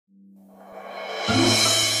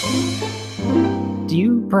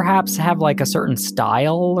perhaps have like a certain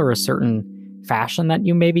style or a certain fashion that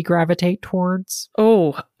you maybe gravitate towards?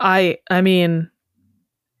 Oh, I mean,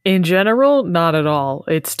 in general, not at all.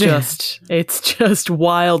 It's just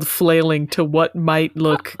wild flailing to what might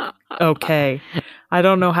look okay. I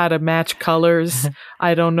don't know how to match colors.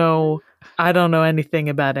 I don't know anything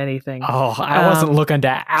about anything. Oh, I wasn't looking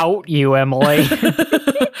to out you, Emily.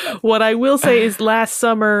 What I will say is last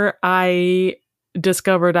summer I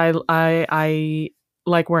discovered I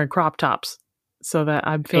like wearing crop tops. So that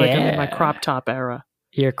I feel like I'm in my crop top era.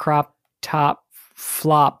 Your crop top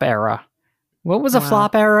flop era. What was a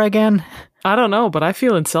flop era again? I don't know, but I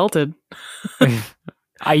feel insulted.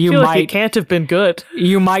 You feel like it can't have been good.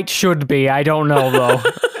 You should be. I don't know, though.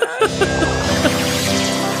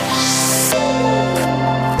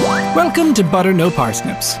 Welcome to Butter No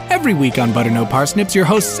Parsnips. Every week on Butter No Parsnips, your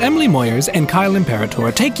hosts Emily Moyers and Kyle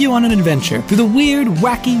Imperator take you on an adventure through the weird,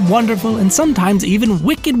 wacky, wonderful, and sometimes even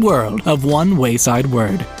wicked world of one wayside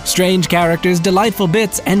word. Strange characters, delightful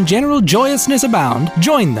bits, and general joyousness abound.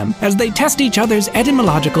 Join them as they test each other's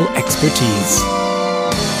etymological expertise.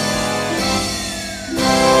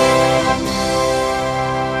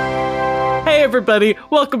 Hey everybody,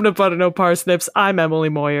 welcome to Butter No Parsnips. I'm Emily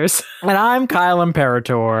Moyers. And I'm Kyle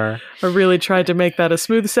Imperator. I really tried to make that a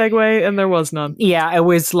smooth segue, and there was none. Yeah, it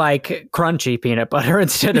was like crunchy peanut butter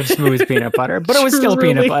instead of smooth peanut butter, but it was still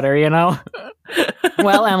peanut butter, you know?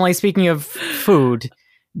 Well, Emily, speaking of food,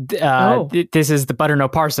 this is the Butter No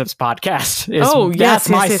Parsnips podcast. That's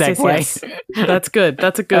my segue. Yes. That's good.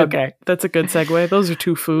 That's a good segue. Those are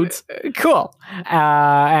two foods. Cool.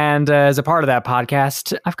 And as a part of that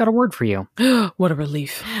podcast, I've got a word for you. What a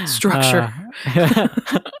relief. Structure.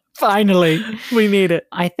 Finally. We need it.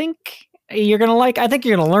 I think you're going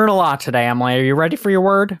to learn a lot today, Emily. Are you ready for your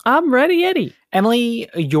word? I'm ready, Eddie. Emily,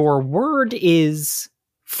 your word is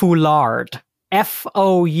foulard.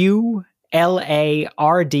 Foulard.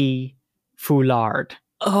 Foulard.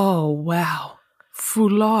 Oh, wow.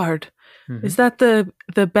 Foulard. Mm-hmm. Is that the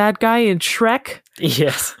bad guy in Shrek?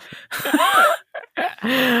 Yes.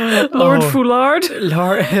 Lord Foulard?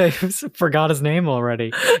 Lord, I forgot his name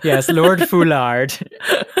already. Yes, Lord Foulard.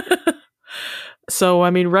 So,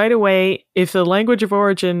 I mean, right away, if the language of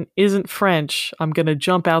origin isn't French, I'm going to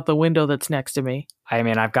jump out the window that's next to me. I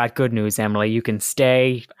mean, I've got good news, Emily. You can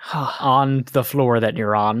stay on the floor that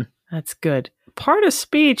you're on. That's good. Part of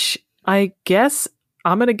speech, I'm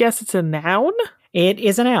going to guess it's a noun? It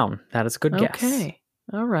is a noun. That is a good guess. Okay.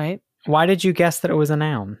 All right. Why did you guess that it was a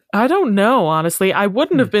noun? I don't know, honestly. I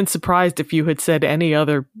wouldn't have been surprised if you had said any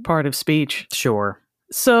other part of speech. Sure.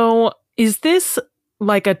 So, is this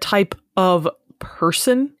like a type of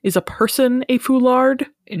person? Is a person a foulard?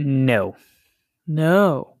 No.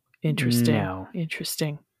 Interesting. No.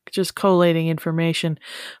 Interesting. Just collating information,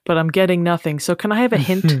 but I'm getting nothing. So can I have a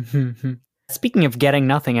hint? Speaking of getting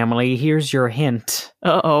nothing, Emily, here's your hint.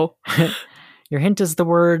 Uh-oh. Your hint is the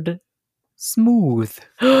word smooth.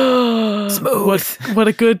 Smooth. What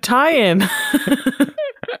a good tie-in.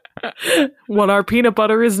 What our peanut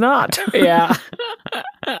butter is not. Yeah.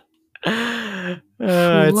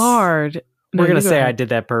 Foulard. We're going to say I did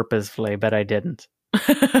that purposefully, but I didn't.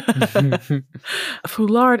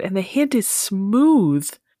 Foulard, and the hint is smooth,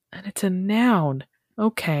 and it's a noun.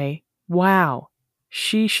 Okay. Wow.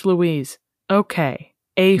 Sheesh Louise. Okay.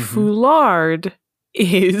 A foulard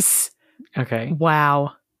is... Okay.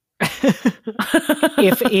 Wow.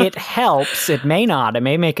 If it helps, it may not. It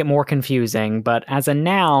may make it more confusing, but as a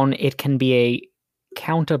noun, it can be a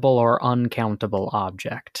countable or uncountable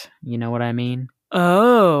object. You know what I mean?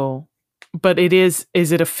 Oh. But is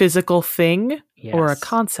it a physical thing or a Yes.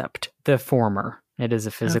 concept? The former. It is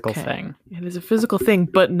a physical thing. It is a physical thing,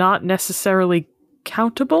 but not necessarily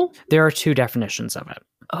countable? There are two definitions of it.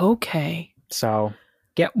 Okay. So,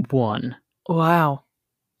 get one. Wow.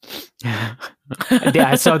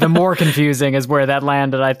 Yeah, so the more confusing is where that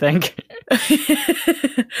landed, I think.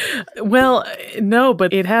 Well, no,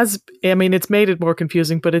 but it's made it more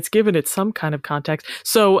confusing, but it's given it some kind of context.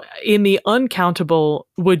 So in the uncountable,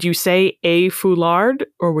 would you say a foulard,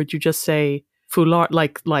 or would you just say foulard,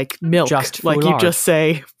 like milk? Just like you foulard. just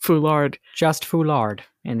say foulard. Just foulard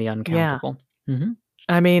in the uncountable. Yeah. Mm-hmm.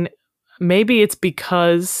 I mean, maybe it's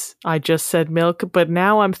because I just said milk, but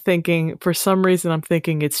now for some reason I'm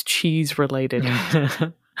thinking it's cheese related.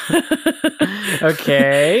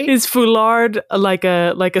 Okay. Is foulard like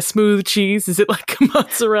a smooth cheese? Is it like a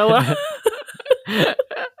mozzarella?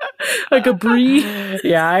 Like a brie?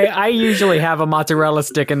 Yeah, I usually have a mozzarella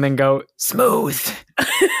stick and then go, smooth.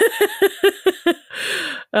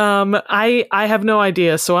 I have no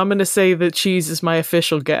idea, so I'm going to say that cheese is my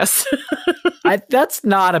official guess. That's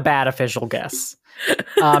not a bad official guess.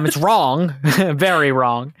 It's wrong. Very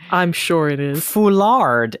wrong. I'm sure it is.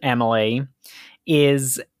 Foulard, Emily,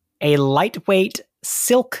 is a lightweight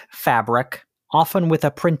silk fabric, often with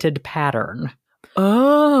a printed pattern.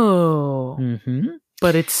 Oh. Mm-hmm.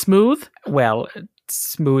 But it's smooth? Well,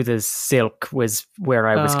 smooth as silk was where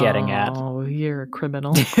I was getting at. Oh, you're a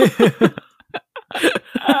criminal.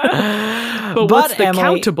 But what's the Emily,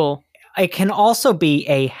 countable? It can also be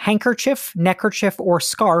a handkerchief, neckerchief, or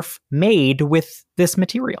scarf made with this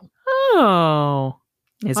material. Oh,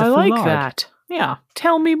 I like that. Yeah.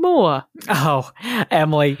 Tell me more. Oh,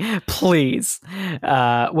 Emily, please.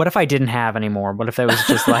 What if I didn't have any more? What if it was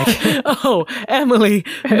just like... Oh, Emily,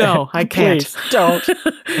 no, I can't. Please, don't.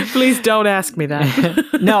 Please don't ask me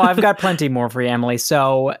that. No, I've got plenty more for you, Emily.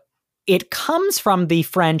 So it comes from the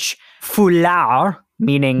French foulard,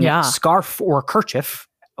 meaning scarf or kerchief.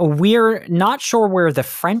 We're not sure where the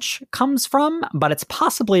French comes from, but it's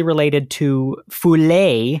possibly related to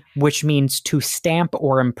fouler, which means to stamp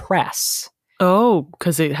or impress. Oh,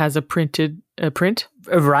 because it has a print?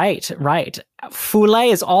 Right. Fouler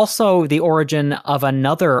is also the origin of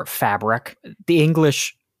another fabric, the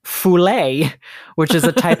English foulée, which is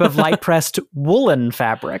a type of light-pressed woolen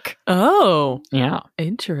fabric. Oh. Yeah.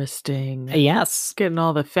 Interesting. Yes. Getting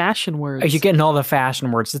all the fashion words. You're getting all the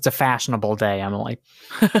fashion words. It's a fashionable day, Emily.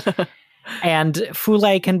 And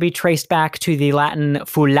foulée can be traced back to the Latin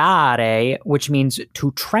foulare, which means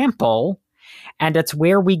to trample, and it's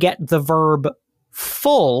where we get the verb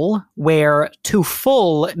full, where to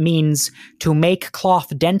full means to make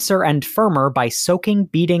cloth denser and firmer by soaking,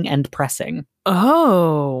 beating, and pressing.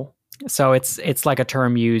 Oh. So it's like a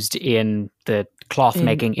term used in the cloth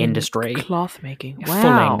making industry. Cloth making. Wow.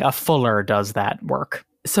 Fulling. A fuller does that work.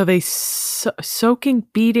 So they soaking,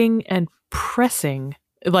 beating, and pressing,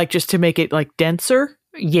 like just to make it like denser?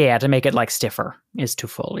 Yeah, to make it like stiffer is to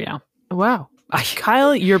full, yeah. Wow.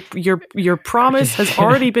 Kyle, your promise has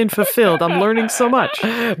already been fulfilled. I'm learning so much.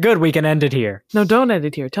 Good, we can end it here. No, don't end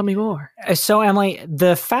it here. Tell me more. So, Emily,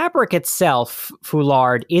 the fabric itself,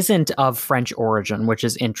 foulard, isn't of French origin, which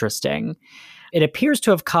is interesting. It appears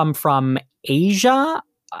to have come from Asia.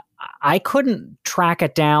 I couldn't track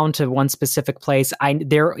it down to one specific place.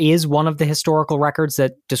 There is one of the historical records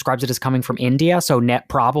that describes it as coming from India, so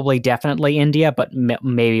probably definitely India, but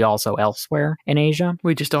maybe also elsewhere in Asia.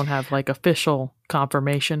 We just don't have like official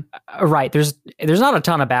confirmation. Right. There's not a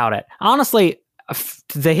ton about it. Honestly,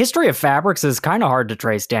 the history of fabrics is kind of hard to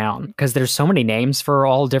trace down because there's so many names for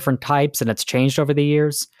all different types and it's changed over the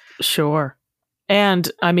years. Sure.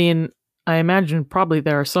 And I mean, I imagine probably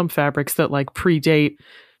there are some fabrics that like predate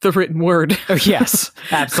the written word. Oh, yes,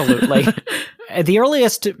 absolutely. The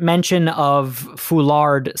earliest mention of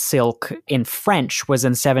foulard silk in French was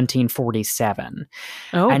in 1747.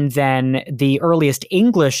 Oh. And then the earliest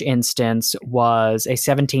English instance was a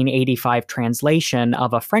 1785 translation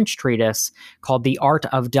of a French treatise called The Art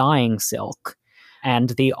of Dyeing Silk. And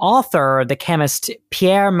the author, the chemist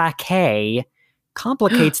Pierre Maquet,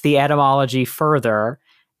 complicates the etymology further.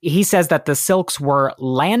 He says that the silks were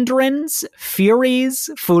landrins, furies,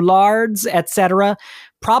 foulards, etc.,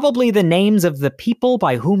 probably the names of the people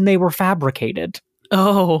by whom they were fabricated.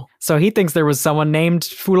 Oh. So he thinks there was someone named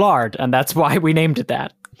Foulard, and that's why we named it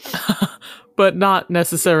that. But not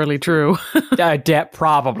necessarily true.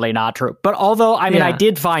 Probably not true. But although, I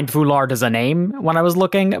did find Foulard as a name when I was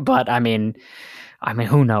looking, but I mean,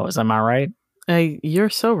 who knows? Am I right? You're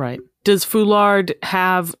so right. Does foulard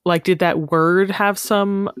have, did that word have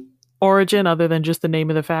some origin other than just the name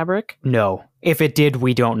of the fabric? No. If it did,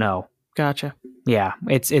 we don't know. Gotcha. Yeah,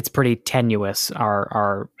 it's pretty tenuous,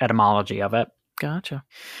 our etymology of it. Gotcha.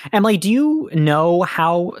 Emily, do you know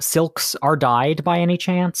how silks are dyed by any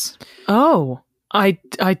chance? Oh, I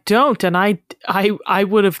don't, and I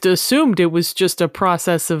would have assumed it was just a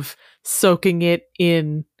process of soaking it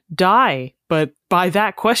in dye. But by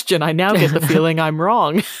that question, I now get the feeling I'm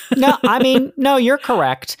wrong. No, you're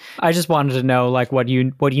correct. I just wanted to know, what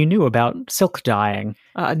you knew about silk dyeing.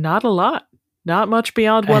 Not a lot. Not much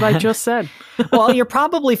beyond what I just said. Well, you're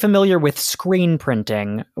probably familiar with screen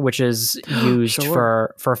printing, which is used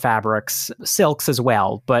for fabrics, silks as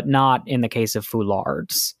well, but not in the case of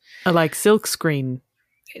foulards. Like silk screen.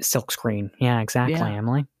 Silk screen. Yeah, exactly, yeah.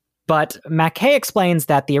 Emily. But Maquet explains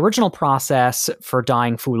that the original process for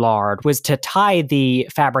dyeing foulard was to tie the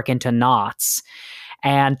fabric into knots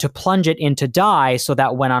and to plunge it into dye so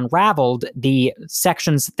that when unraveled, the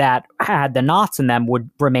sections that had the knots in them would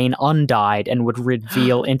remain undyed and would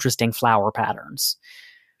reveal interesting flower patterns.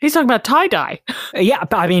 He's talking about tie-dye. Yeah,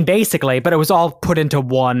 basically, but it was all put into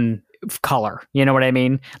one color. You know what I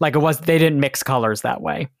mean? They didn't mix colors that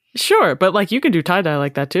way. Sure, but you can do tie-dye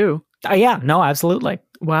like that too. Yeah, no, absolutely.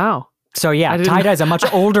 Wow. So yeah, tie-dye is a much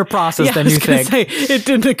older process than you think. It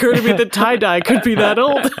didn't occur to me that tie-dye could be that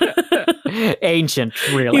old. Ancient,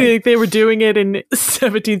 really. You think they were doing it in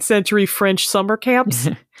 17th century French summer camps?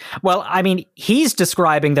 Well, I mean, he's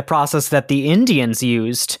describing the process that the Indians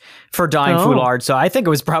used for dyeing foulard, so I think it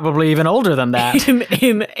was probably even older than that.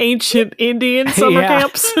 In ancient Indian summer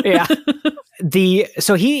camps? Yeah.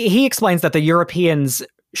 So he explains that the Europeans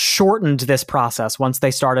shortened this process once they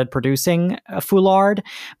started producing foulard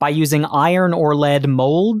by using iron or lead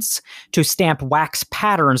molds to stamp wax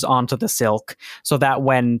patterns onto the silk, so that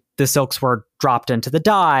when the silks were dropped into the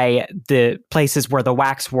dye, the places where the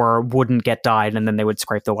wax wouldn't get dyed, and then they would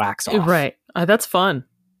scrape the wax off. Right. That's fun.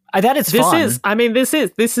 That is fun.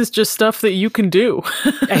 This is just stuff that you can do.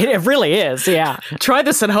 It really is, yeah. Try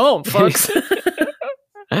this at home, folks.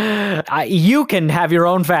 You can have your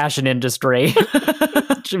own fashion industry.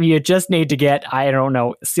 You just need to get, I don't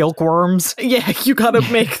know, silkworms. Yeah, you gotta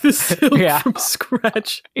make the silk from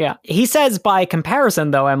scratch. Yeah. He says by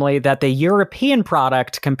comparison, though, Emily, that the European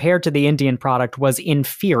product compared to the Indian product was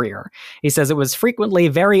inferior. He says it was frequently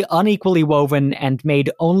very unequally woven and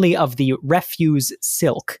made only of the refuse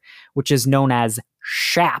silk, which is known as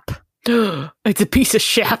shap. It's a piece of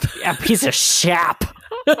shap. A piece of shap.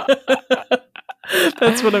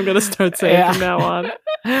 That's what I'm going to start saying from now on.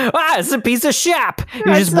 It's a piece of shap. You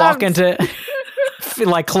just walk into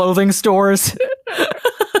like clothing stores.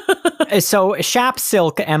 So shap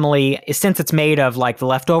silk, Emily, since it's made of like the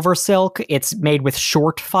leftover silk, it's made with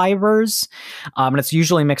short fibers, and it's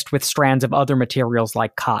usually mixed with strands of other materials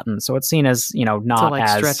like cotton. So it's seen as, not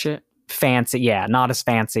as stretch it. Fancy. Yeah, not as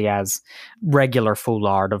fancy as regular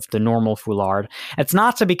foulard of the normal foulard. It's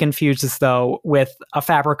not to be confused, though, with a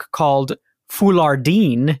fabric called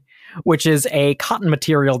foulardine, which is a cotton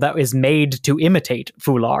material that is made to imitate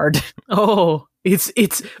foulard. Oh,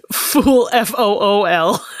 it's fool,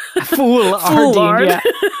 F-O-O-L. Foulard. Yeah.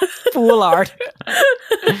 Foulard.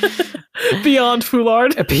 Beyond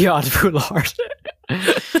foulard. Beyond foulard.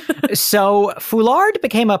 So foulard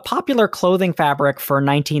became a popular clothing fabric for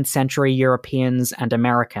 19th century Europeans and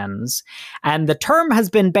Americans, and the term has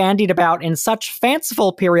been bandied about in such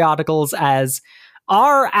fanciful periodicals as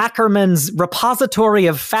R. Ackerman's Repository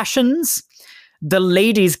of Fashions, The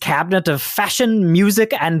Ladies' Cabinet of Fashion,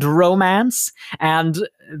 Music, and Romance, and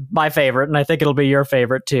my favorite, and I think it'll be your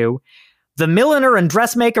favorite too, The Milliner and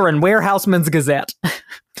Dressmaker and Warehouseman's Gazette.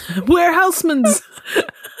 Warehouseman's!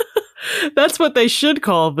 That's what they should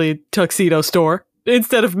call the tuxedo store.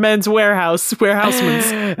 Instead of Men's Warehouse,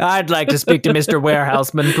 Warehouseman's. I'd like to speak to Mr.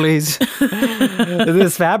 Warehouseman, please.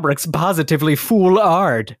 This fabric's positively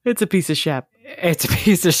foulard. It's a piece of shap. It's a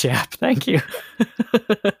piece of shap, thank you.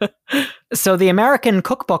 So the American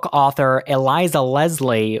cookbook author Eliza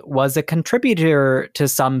Leslie was a contributor to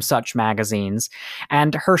some such magazines,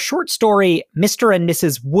 and her short story, Mr. and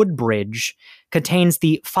Mrs. Woodbridge, contains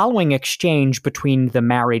the following exchange between the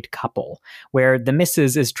married couple, where the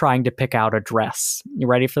Mrs. is trying to pick out a dress. You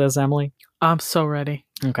ready for this, Emily? I'm so ready.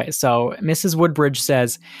 Okay, so Mrs. Woodbridge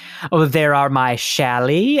says, "Oh, there are my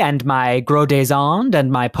chalet and my gros des Andes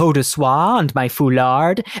and my pot de soie and my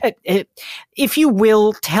foulard. If you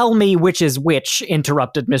will tell me which is which,"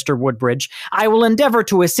 interrupted Mr. Woodbridge, "I will endeavor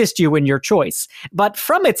to assist you in your choice. But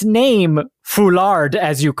from its name, foulard,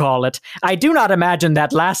 as you call it, I do not imagine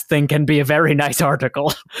that last thing can be a very nice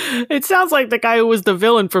article." It sounds like the guy who was the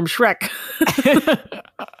villain from Shrek.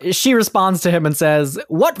 She responds to him and says,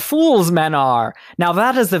 "What fools men are! Now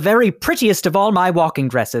that is the very prettiest of all my walking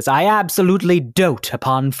dresses. I absolutely dote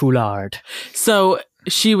upon foulard." So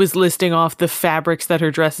she was listing off the fabrics that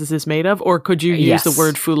her dresses is made of, or could you use the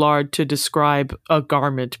word foulard to describe a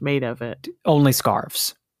garment made of it? Only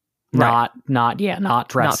scarves. Right. Not dresses.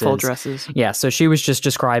 Not full dresses. Yeah, so she was just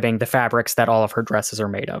describing the fabrics that all of her dresses are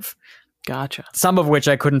made of. Gotcha. Some of which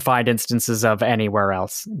I couldn't find instances of anywhere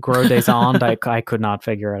else. Gros des Andes, I could not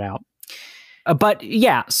figure it out. But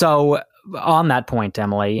yeah, so on that point,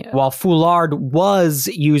 Emily, while foulard was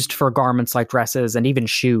used for garments like dresses and even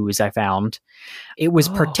shoes, I found, it was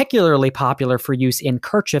particularly popular for use in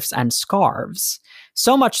kerchiefs and scarves.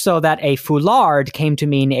 So much so that a foulard came to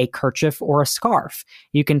mean a kerchief or a scarf.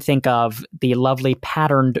 You can think of the lovely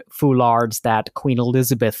patterned foulards that Queen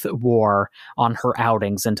Elizabeth wore on her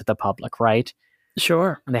outings into the public, right?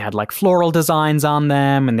 Sure. They had like floral designs on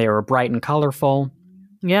them, and they were bright and colorful.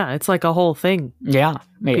 Yeah, it's like a whole thing. Yeah.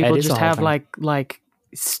 People just have like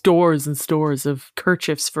stores and stores of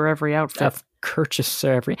kerchiefs for every outfit. Kerchiefs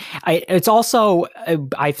every. It's also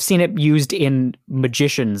I've seen it used in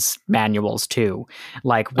magicians' manuals too.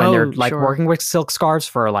 Like when they're like working with silk scarves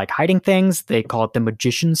for like hiding things, they call it the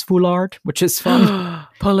magician's foulard, which is fun.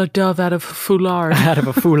 Pull a dove out of foulard. Out of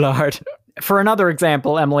a foulard. For another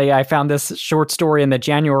example, Emily, I found this short story in the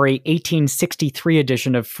January 1863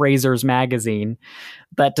 edition of Fraser's Magazine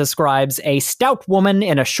that describes a stout woman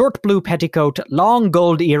in a short blue petticoat, long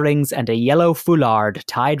gold earrings, and a yellow foulard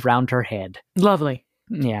tied round her head. Lovely.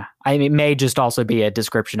 Yeah. I mean, it may just also be a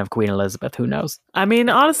description of Queen Elizabeth. Who knows? I mean,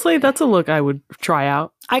 honestly, that's a look I would try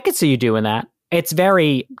out. I could see you doing that. It's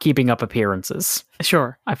very keeping up appearances.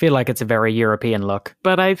 Sure. I feel like it's a very European look.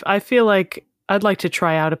 But I feel like I'd like to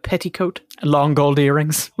try out a petticoat. Long gold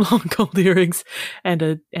earrings. Long gold earrings and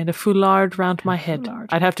a foulard round my head. Foulard.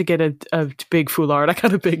 I'd have to get a big foulard. I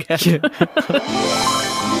got a big head.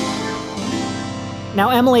 Now,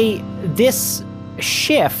 Emily, this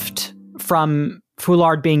shift from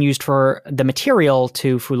foulard being used for the material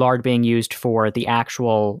to foulard being used for the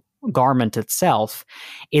actual garment itself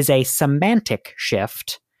is a semantic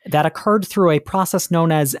shift that occurred through a process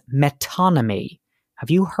known as metonymy.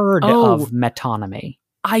 Have you heard of metonymy?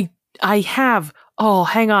 I have. Oh,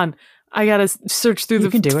 hang on. I gotta search through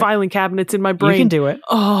the filing cabinets in my brain. You can do it.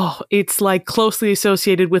 Oh, it's like closely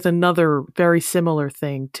associated with another very similar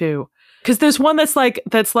thing too. Because there's one that's like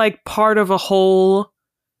part of a whole.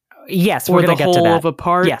 Yes, we're gonna get to that. Or the whole of a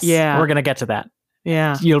part. Yes, yeah, we're gonna get to that.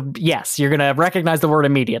 Yeah. You're gonna recognize the word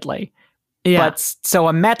immediately. Yeah. But so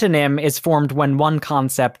a metonym is formed when one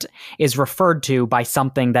concept is referred to by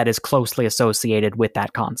something that is closely associated with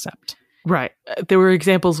that concept. Right. There were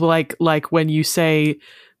examples like when you say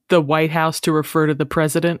the White House to refer to the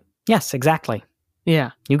president. Yes, exactly.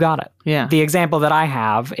 Yeah. You got it. Yeah. The example that I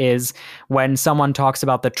have is when someone talks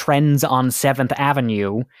about the trends on 7th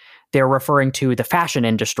Avenue, they're referring to the fashion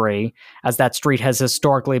industry, as that street has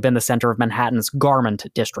historically been the center of Manhattan's garment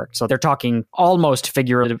district. So they're talking almost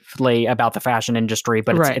figuratively about the fashion industry,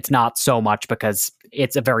 but it's not so much because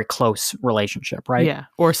it's a very close relationship, right? Yeah.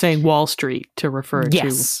 Or saying Wall Street to refer to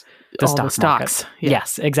all the stocks. Yeah.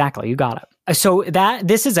 Yes, exactly. You got it. So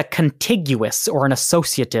this is a contiguous or an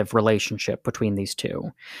associative relationship between these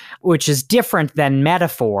two, which is different than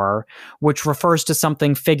metaphor, which refers to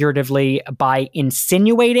something figuratively by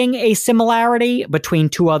insinuating a similarity between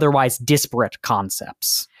two otherwise disparate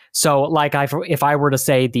concepts. So like if I were to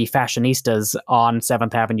say the fashionistas on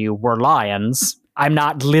 7th Avenue were lions, I'm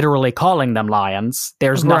not literally calling them lions.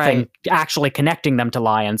 There's nothing actually connecting them to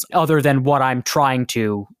lions other than what I'm trying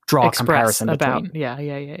to draw a comparison between.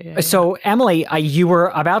 Yeah. So, Emily, you were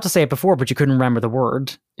about to say it before, but you couldn't remember the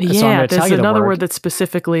word. Yeah, so there's another word that's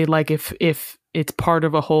specifically like if it's part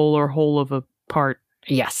of a whole or whole of a part.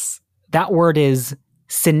 Yes. That word is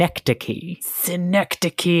synecdoche.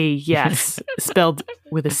 Synecdoche, yes. Spelled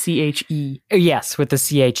with a C-H-E. Yes, with the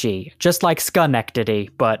C-H-E. Just like Schenectady,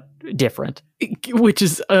 but different. Which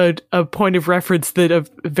is a point of reference that a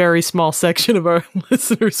very small section of our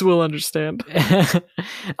listeners will understand.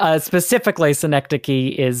 Specifically,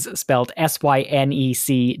 synecdoche is spelled S-Y-N-E-C-D-O-C-H-E.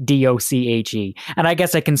 And I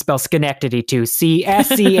guess I can spell Schenectady too.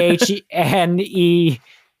 C-S-C-H-N-E...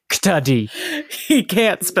 Study. He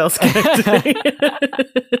can't spell Schenectady.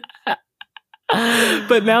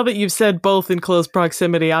 But now that you've said both in close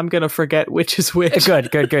proximity, I'm going to forget which is which.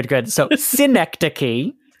 Good. So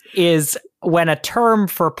synecdoche is when a term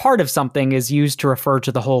for part of something is used to refer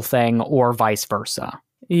to the whole thing or vice versa.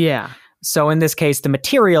 Yeah. So in this case, the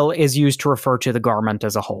material is used to refer to the garment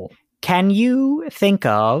as a whole. Can you think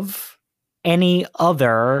of any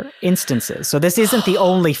other instances? So this isn't the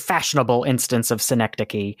only fashionable instance of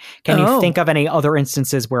synecdoche. Can you think of any other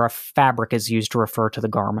instances where a fabric is used to refer to the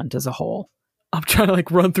garment as a whole? I'm trying to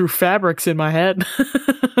run through fabrics in my head.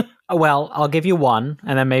 Well, I'll give you one,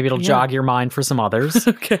 and then maybe it'll jog your mind for some others.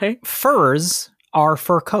 Okay. Furs are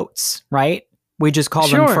fur coats, right? We just call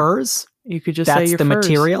them furs. You could just say your furs. That's the furs.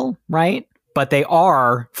 material, right? But they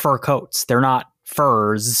are fur coats. They're not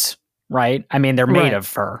furs, right? I mean, they're made of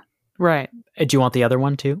fur. Right. Do you want the other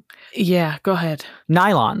one too? Yeah, go ahead.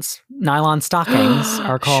 Nylons. Nylon stockings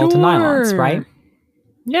are called nylons, right?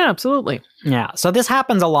 Yeah, absolutely. Yeah. So this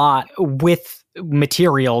happens a lot with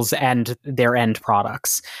materials and their end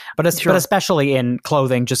products, but especially in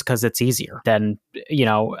clothing, just because it's easier than,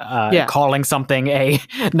 calling something a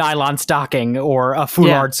nylon stocking or a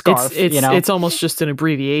foulard scarf. It's almost just an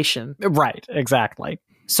abbreviation. Right. Exactly.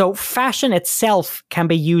 So fashion itself can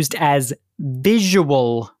be used as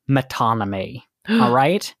visual metonymy. All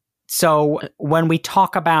right. So when we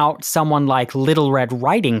talk about someone like Little Red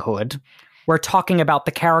Riding Hood, we're talking about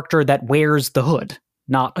the character that wears the hood,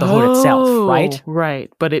 not the hood itself, right?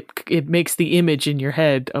 Right. But it makes the image in your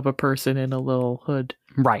head of a person in a little hood.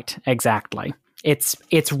 Right. Exactly. It's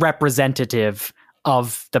representative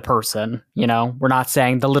of the person, you know? We're not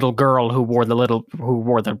saying the little girl who wore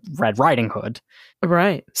the Red Riding Hood.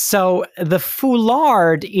 Right. So the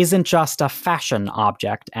foulard isn't just a fashion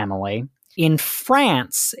object, Emily. In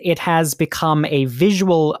France, it has become a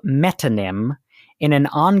visual metonym in an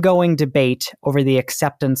ongoing debate over the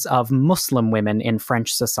acceptance of Muslim women in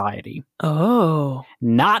French society. Oh.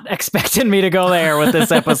 Not expecting me to go there with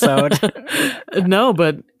this episode. No,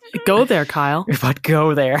 but go there, Kyle. But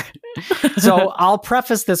go there. So I'll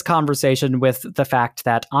preface this conversation with the fact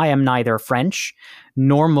that I am neither French,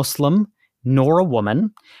 nor Muslim, nor a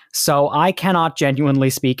woman, so I cannot genuinely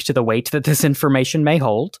speak to the weight that this information may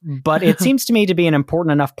hold, but it seems to me to be an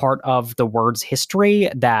important enough part of the word's history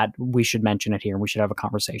that we should mention it here and we should have a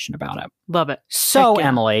conversation about it. Love it. So,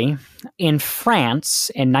 Emily, in France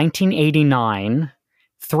in 1989,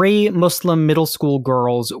 3 Muslim middle school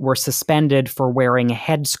girls were suspended for wearing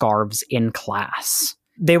headscarves in class.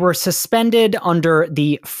 They were suspended under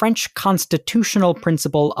the French constitutional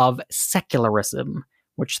principle of secularism,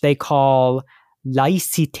 which they call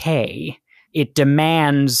laïcité. It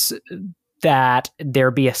demands that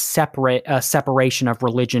there be a separation of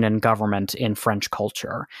religion and government in French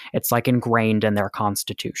culture. It's like ingrained in their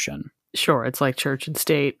constitution. Sure, it's like church and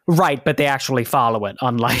state. Right, but they actually follow it,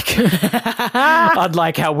 unlike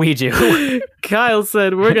how we do. Kyle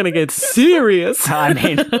said we're going to get serious. I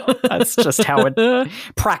mean, that's just how it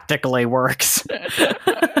practically works.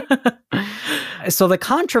 So the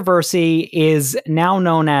controversy is now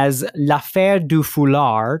known as l'affaire du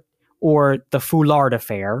foulard, or the Foulard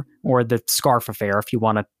affair, or the scarf affair, if you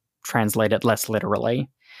want to translate it less literally.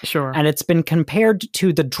 Sure. And it's been compared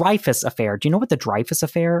to the Dreyfus affair. Do you know what the Dreyfus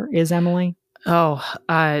affair is, Emily? Oh,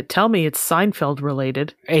 tell me it's Seinfeld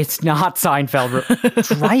related. It's not Seinfeld.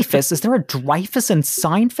 Dreyfus? Is there a Dreyfus in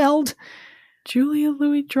Seinfeld? Julia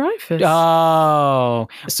Louis-Dreyfus. Oh.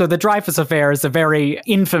 So the Dreyfus affair is a very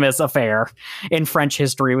infamous affair in French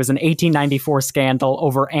history. It was an 1894 scandal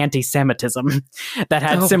over anti-Semitism that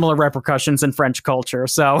had similar repercussions in French culture.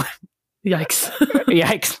 So... Yikes.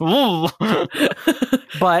 Yikes.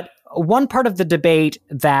 But one part of the debate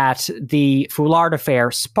that the Foulard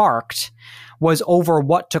affair sparked was over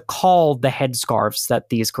what to call the headscarves that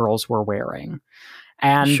these girls were wearing.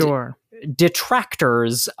 And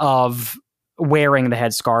detractors of wearing the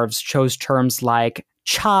headscarves chose terms like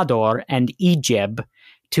chador and ijib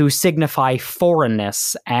to signify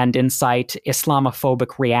foreignness and incite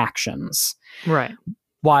Islamophobic reactions. Right.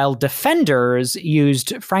 While defenders used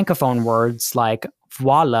francophone words like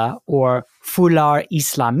voile or foulard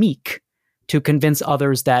islamique to convince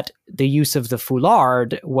others that the use of the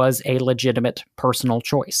foulard was a legitimate personal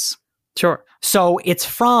choice. Sure. So it's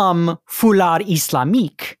from foulard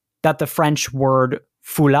islamique that the French word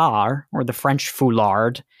foulard, or the French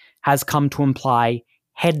foulard, has come to imply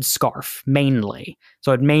headscarf mainly.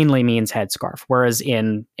 So it mainly means headscarf, whereas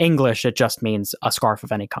in English it just means a scarf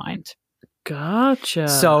of any kind. Gotcha.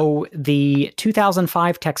 So the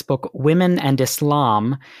 2005 textbook Women and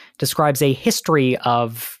Islam describes a history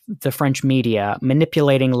of the French media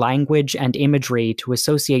manipulating language and imagery to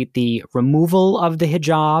associate the removal of the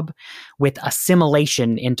hijab with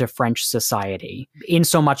assimilation into French society, in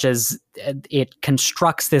so much as it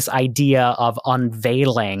constructs this idea of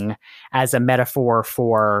unveiling as a metaphor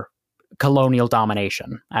for colonial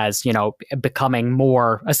domination, as, you know, becoming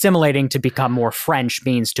more assimilating to become more French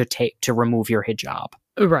means to remove your hijab.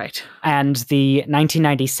 Right. And the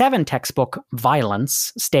 1997 textbook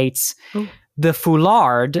Violence states, the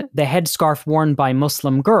foulard, the headscarf worn by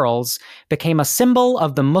Muslim girls, became a symbol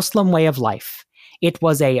of the Muslim way of life. It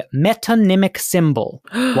was a metonymic symbol,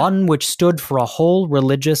 one which stood for a whole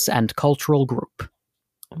religious and cultural group.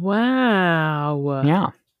 Wow. Yeah.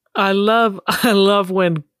 I love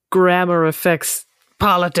when grammar affects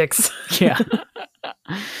politics. Yeah.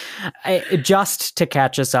 Just to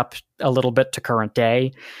catch us up a little bit to current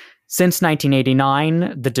day, since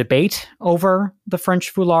 1989, the debate over the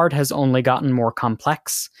French foulard has only gotten more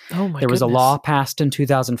complex. There was a law passed in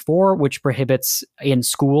 2004 which prohibits in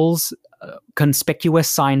schools conspicuous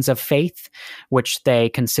signs of faith, which they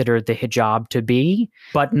consider the hijab to be,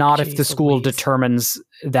 but not if the school determines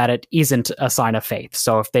that it isn't a sign of faith.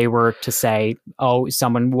 So if they were to say, oh,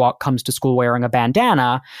 someone comes to school wearing a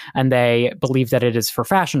bandana and they believe that it is for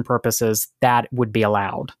fashion purposes, that would be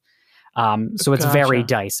allowed. So it's very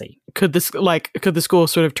dicey. Could the school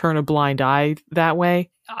sort of turn a blind eye that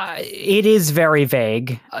way? It is very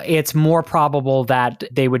vague. It's more probable that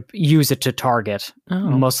they would use it to target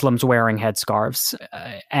Muslims wearing headscarves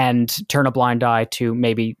and turn a blind eye to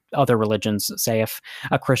maybe other religions. Say if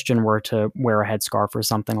a Christian were to wear a headscarf or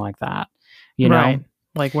something like that, you know,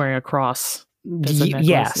 like wearing a cross.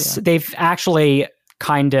 Yes, they've actually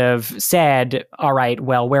kind of said, all right,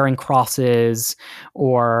 well, wearing crosses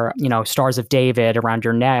or, Stars of David around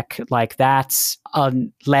your neck, like that's a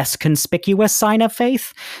less conspicuous sign of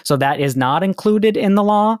faith. So that is not included in the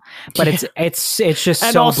law, but it's just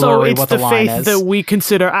and so also blurry it's what the line faith is. that we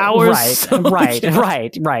consider ours.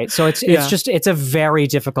 Right. So it's a very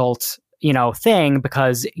difficult thing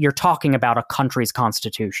because you're talking about a country's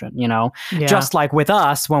constitution, just like with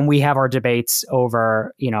us, when we have our debates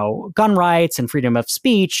over, gun rights and freedom of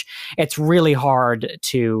speech, it's really hard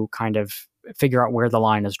to kind of figure out where the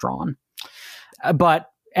line is drawn. But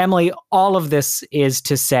Emily, all of this is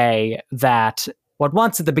to say that what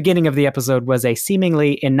once at the beginning of the episode was a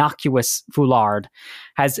seemingly innocuous foulard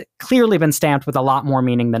has clearly been stamped with a lot more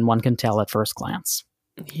meaning than one can tell at first glance.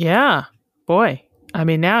 Yeah, boy. I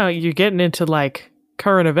mean, now you're getting into like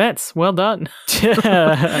current events. Well done.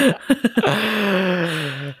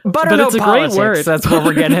 But it's a great word. That's what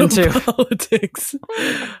we're getting into. Politics.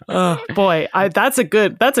 Boy, that's a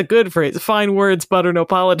good phrase. Fine words, butter no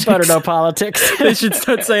politics. Butter no politics. They should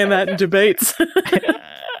start saying that in debates.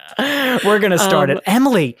 We're gonna start it.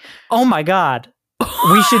 Emily, oh my God.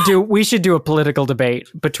 We should do a political debate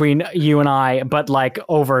between you and I, but like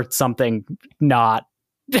over something not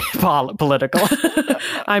political.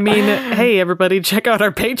 I mean, hey everybody, check out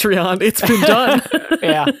our Patreon. It's been done.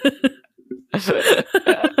 Yeah.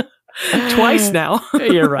 Twice now.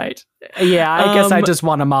 You're right. Yeah, I guess I just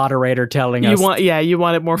want a moderator telling us. You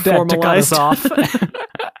want it more formalized. To cut us off.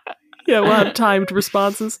 Yeah, we'll have timed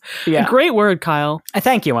responses. Yeah. Great word, Kyle.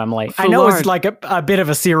 Thank you, Emily. Foulard. I know it was like a bit of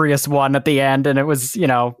a serious one at the end, and it was,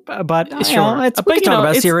 but sure. We can talk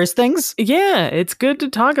about serious things. Yeah, it's good to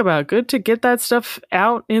talk about. Good to get that stuff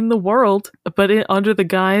out in the world, but under the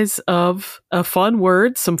guise of a fun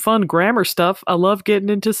word, some fun grammar stuff. I love getting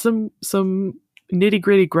into some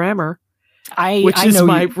nitty-gritty grammar, which is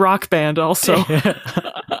my rock band also.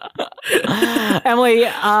 Emily,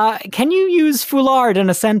 can you use foulard in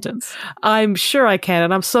a sentence? I'm sure I can,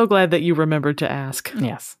 and I'm so glad that you remembered to ask.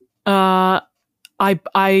 Yes. I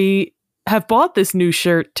have bought this new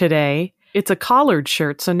shirt today. It's a collared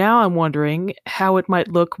shirt, so now I'm wondering how it might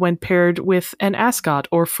look when paired with an ascot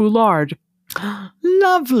or foulard.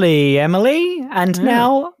 Lovely, Emily. And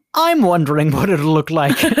now I'm wondering what it'll look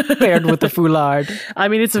like paired with the foulard. I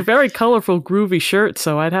mean, it's a very colorful, groovy shirt,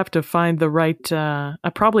 so I'd have to find the right,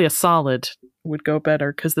 probably a solid would go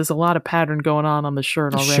better, because there's a lot of pattern going on the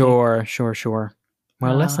shirt already. Sure.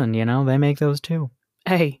 Well, listen, they make those too.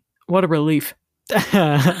 Hey, what a relief. All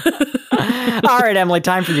right, Emily,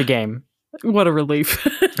 time for your game. What a relief.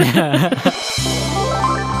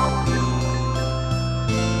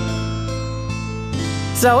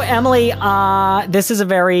 So, Emily, this is a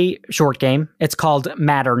very short game. It's called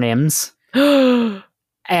Matternyms.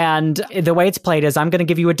 And the way it's played is I'm going to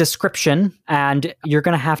give you a description, and you're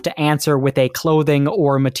going to have to answer with a clothing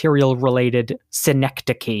or material-related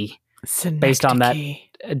synecdoche based on that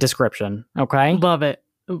description. Okay? Love it.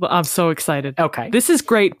 I'm so excited. Okay. This is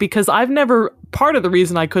great because part of the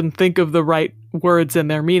reason I couldn't think of the right words and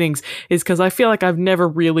their meanings is because I feel like I've never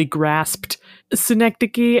really grasped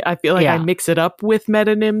synecdoche. I feel like I mix it up with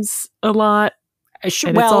metonyms a lot, and it's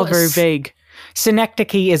all very vague.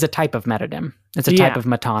 Synecdoche is a type of metonym. It's a type of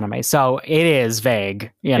metonymy, so it is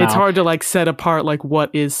vague. It's hard to set apart what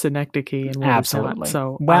is synecdoche and what absolutely. is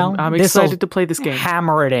not. So I'm excited to play this game.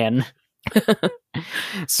 Hammer it in.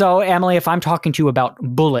 So, Emily, if I'm talking to you about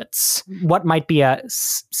bullets, what might be a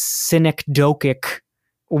synecdochic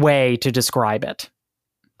way to describe it?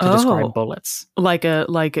 Describe bullets, like a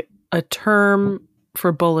term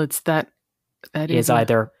for bullets that is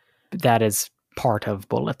part of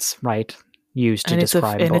bullets, right? Used to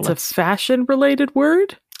describe bullets. And it's a fashion-related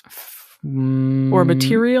word? Or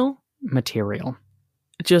material? Material.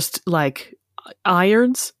 Just like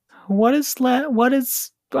irons? What is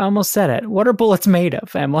I almost said it. What are bullets made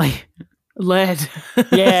of, Emily? Lead.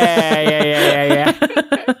 Yeah.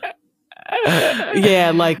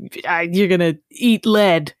 Yeah, you're gonna eat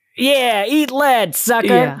lead. Yeah, eat lead,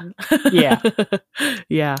 sucker. Yeah.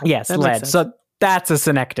 Yeah. Yes, lead. So that's a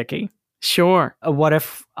synecdoche. Sure. What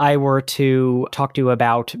if I were to talk to you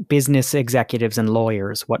about business executives and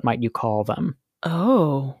lawyers? What might you call them?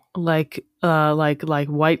 Oh, like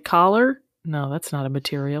white collar? No, that's not a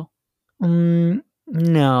material.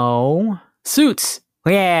 No. Suits.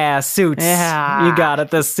 Yeah, suits. Yeah. You got it,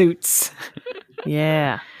 the suits.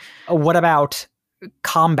 Yeah. What about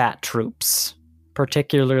combat troops?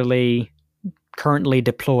 Particularly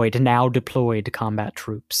now deployed combat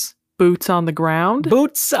troops. Boots on the ground?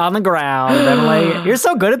 Boots on the ground, Emily. You're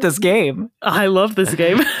so good at this game. I love this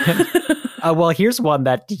game. Well, here's one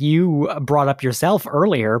that you brought up yourself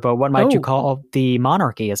earlier, but what might you call the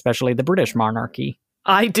monarchy, especially the British monarchy?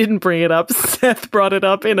 I didn't bring it up. Seth brought it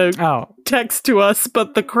up in a text to us,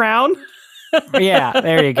 but the crown? Yeah,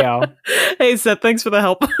 there you go. Hey, Seth, thanks for the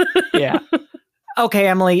help. Yeah. Okay,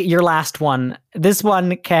 Emily, your last one. This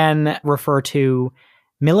one can refer to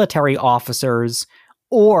military officers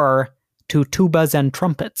or to tubas and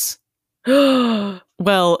trumpets.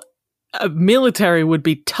 Well, military would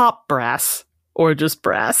be top brass or just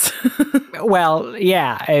brass. Well,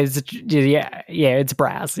 it's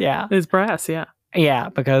brass, yeah. It's brass, yeah. Yeah,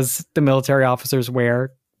 because the military officers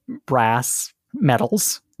wear brass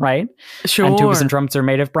medals, right? Sure. And tubas and trumpets are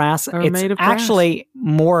made of brass. It's actually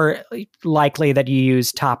more likely that you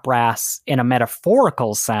use top brass in a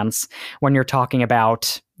metaphorical sense when you're talking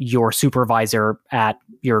about your supervisor at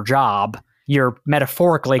your job. You're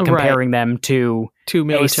metaphorically comparing them to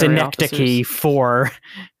a synecdoche for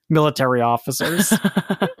military officers.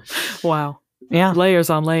 Wow. Yeah. Layers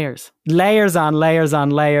on layers. Layers on layers on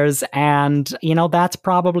layers. And, that's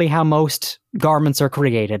probably how most garments are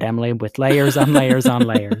created, Emily, with layers on layers on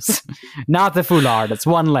layers. Not the foulard. It's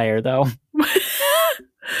one layer, though.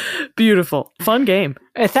 Beautiful. Fun game.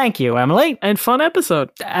 Thank you, Emily. And fun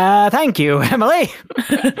episode. Thank you, Emily.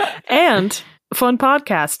 And fun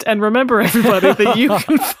podcast. And remember, everybody, that you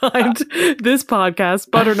can find this podcast,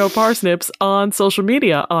 Butter No Parsnips, on social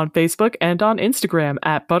media, on Facebook and on Instagram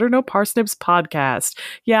at Butter No Parsnips Podcast.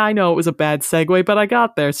 Yeah, I know it was a bad segue, but I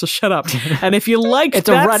got there, so shut up. And if you liked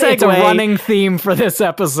segue... It's a running theme for this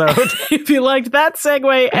episode. If you liked that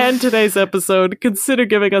segue and today's episode, consider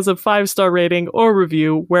giving us a 5-star rating or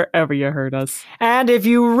review wherever you heard us. And if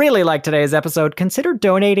you really liked today's episode, consider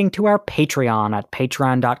donating to our Patreon at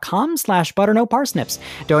patreon.com/butternoparsnips.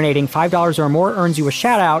 Donating $5 or more earns you a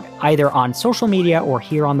shout out either on social media or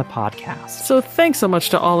here on the podcast. So thanks so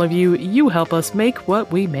much to all of you. You help us make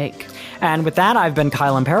what we make. And with that, I've been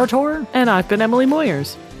Kyle Imperator. And I've been Emily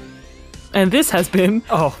Moyers. And this has been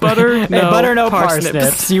Butter No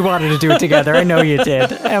Parsnips. You wanted to do it together. I know you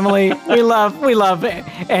did. Emily, we love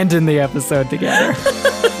ending the episode together.